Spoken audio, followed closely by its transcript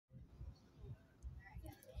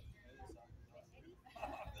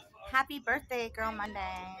Happy birthday, Girl Monday.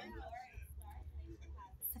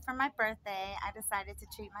 So for my birthday, I decided to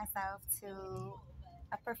treat myself to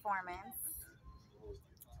a performance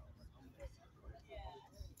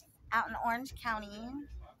out in Orange County.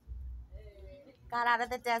 Got out of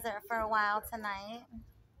the desert for a while tonight.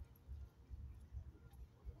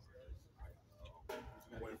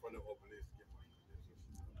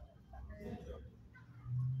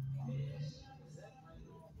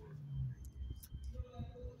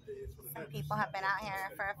 Some people have been out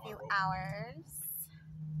here for a few hours.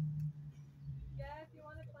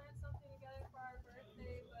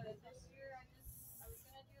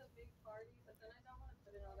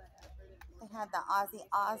 They had the Ozzy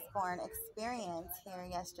Osbourne experience here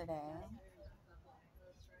yesterday.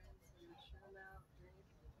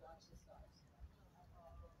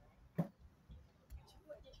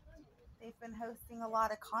 They've been hosting a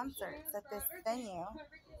lot of concerts at this venue.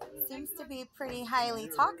 Seems to be pretty highly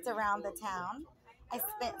talked around the town. I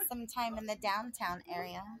spent some time in the downtown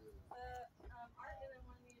area.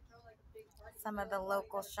 Some of the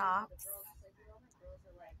local shops.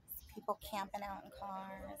 People camping out in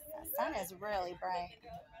cars. The sun is really bright.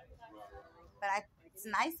 It's a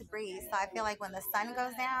nice breeze, so I feel like when the sun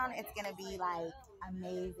goes down, it's gonna be like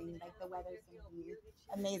amazing. Like the weather's gonna be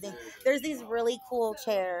amazing. There's these really cool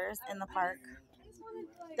chairs in the park.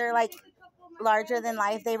 They're like larger than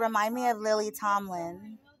life. They remind me of Lily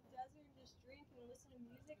Tomlin.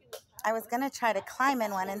 I was gonna try to climb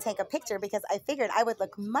in one and take a picture because I figured I would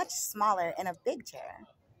look much smaller in a big chair.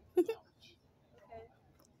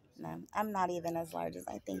 No, I'm not even as large as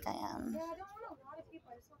I think I am.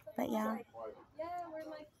 But yeah.